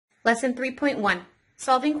Lesson 3.1,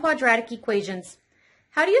 Solving Quadratic Equations.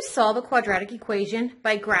 How do you solve a quadratic equation?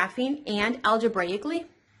 By graphing and algebraically?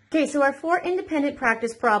 Okay, so our four independent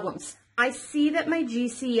practice problems. I see that my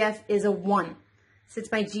GCF is a 1.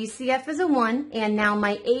 Since my GCF is a 1 and now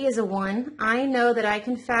my A is a 1, I know that I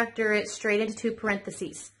can factor it straight into two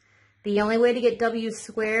parentheses. The only way to get W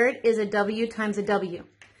squared is a W times a W.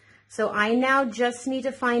 So I now just need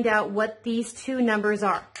to find out what these two numbers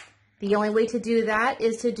are. The only way to do that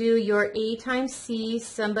is to do your A times C,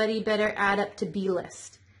 somebody better add up to B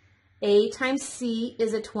list. A times C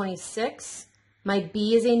is a 26. My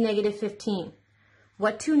B is a negative 15.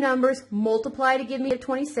 What two numbers multiply to give me a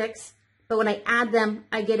 26, but when I add them,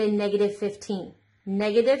 I get a negative 15.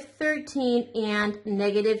 Negative 13 and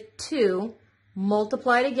negative 2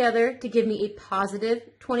 multiply together to give me a positive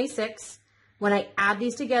 26. When I add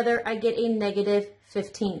these together, I get a negative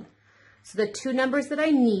 15. So the two numbers that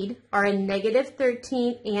I need are a negative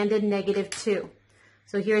 13 and a negative 2.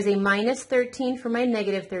 So here's a minus 13 for my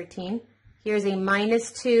negative 13. Here's a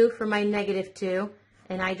minus 2 for my negative 2.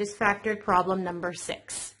 And I just factored problem number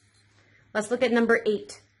 6. Let's look at number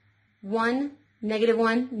 8. 1,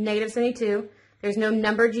 negative 72. There's no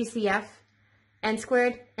number GCF. N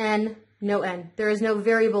squared, N, no N. There is no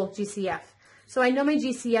variable GCF. So I know my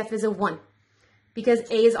GCF is a 1. Because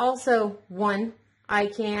A is also 1, I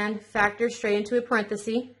can factor straight into a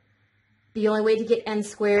parenthesis. The only way to get N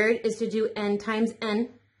squared is to do N times N.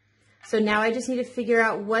 So now I just need to figure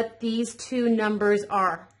out what these two numbers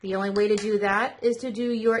are. The only way to do that is to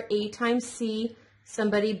do your A times C,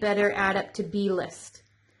 somebody better add up to B list.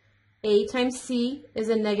 A times C is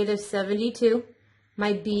a negative 72.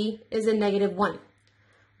 My B is a negative 1.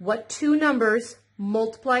 What two numbers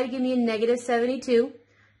multiply to give me a negative 72,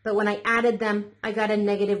 but when I added them, I got a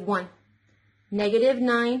negative 1. Negative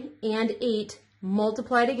 9 and 8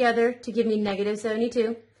 multiply together to give me negative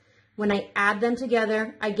 72. When I add them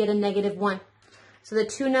together, I get a negative 1. So the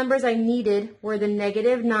two numbers I needed were the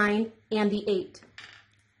negative 9 and the 8.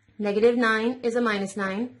 Negative 9 is a minus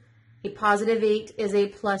 9. A positive 8 is a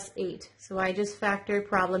plus 8. So I just factored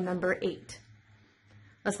problem number 8.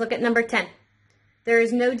 Let's look at number 10. There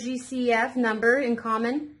is no GCF number in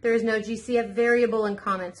common. There is no GCF variable in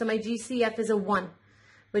common. So my GCF is a 1.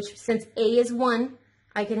 Which, since A is 1,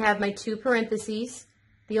 I can have my two parentheses.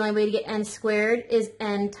 The only way to get N squared is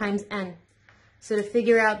N times N. So to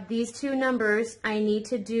figure out these two numbers, I need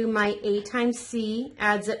to do my A times C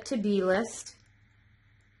adds up to B list.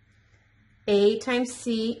 A times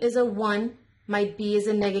C is a 1. My B is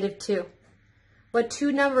a negative 2. What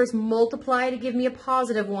two numbers multiply to give me a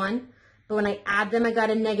positive 1, but when I add them, I got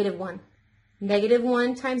a negative 1. Negative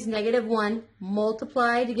 1 times negative 1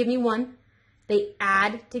 multiply to give me 1. They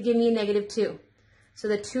add to give me a negative 2. So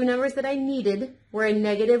the two numbers that I needed were a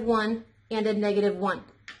negative 1 and a negative 1.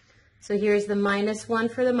 So here's the minus 1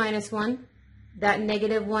 for the minus 1. That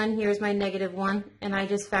negative 1, here's my negative 1, and I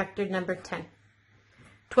just factored number 10.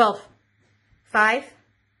 12, 5,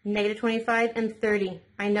 negative 25, and 30.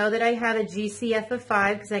 I know that I have a GCF of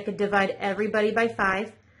 5 because I could divide everybody by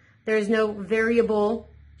 5. There is no variable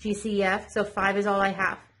GCF, so 5 is all I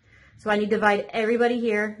have. So I need to divide everybody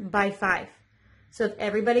here by 5. So if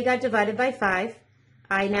everybody got divided by 5,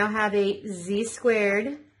 I now have a z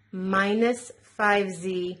squared minus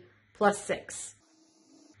 5z plus 6.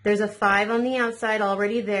 There's a 5 on the outside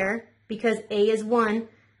already there. Because A is 1,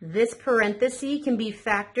 this parenthesis can be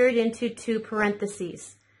factored into two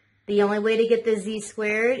parentheses. The only way to get the z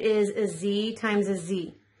squared is a z times a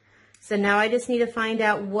z. So now I just need to find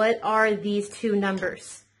out what are these two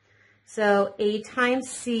numbers. So A times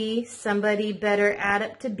C, somebody better add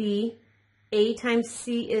up to B. A times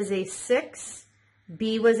C is a 6.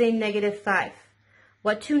 B was a negative 5.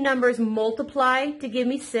 What two numbers multiply to give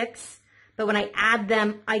me 6, but when I add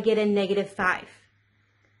them, I get a negative 5.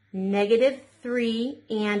 Negative 3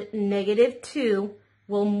 and negative 2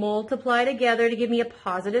 will multiply together to give me a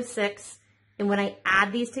positive 6. And when I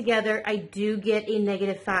add these together, I do get a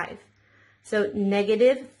negative 5. So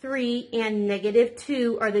negative 3 and negative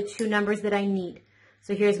 2 are the two numbers that I need.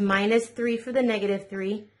 So here's minus 3 for the negative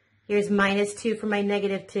 3. Here's minus 2 for my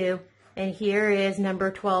negative 2, and here is number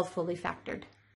 12 fully factored.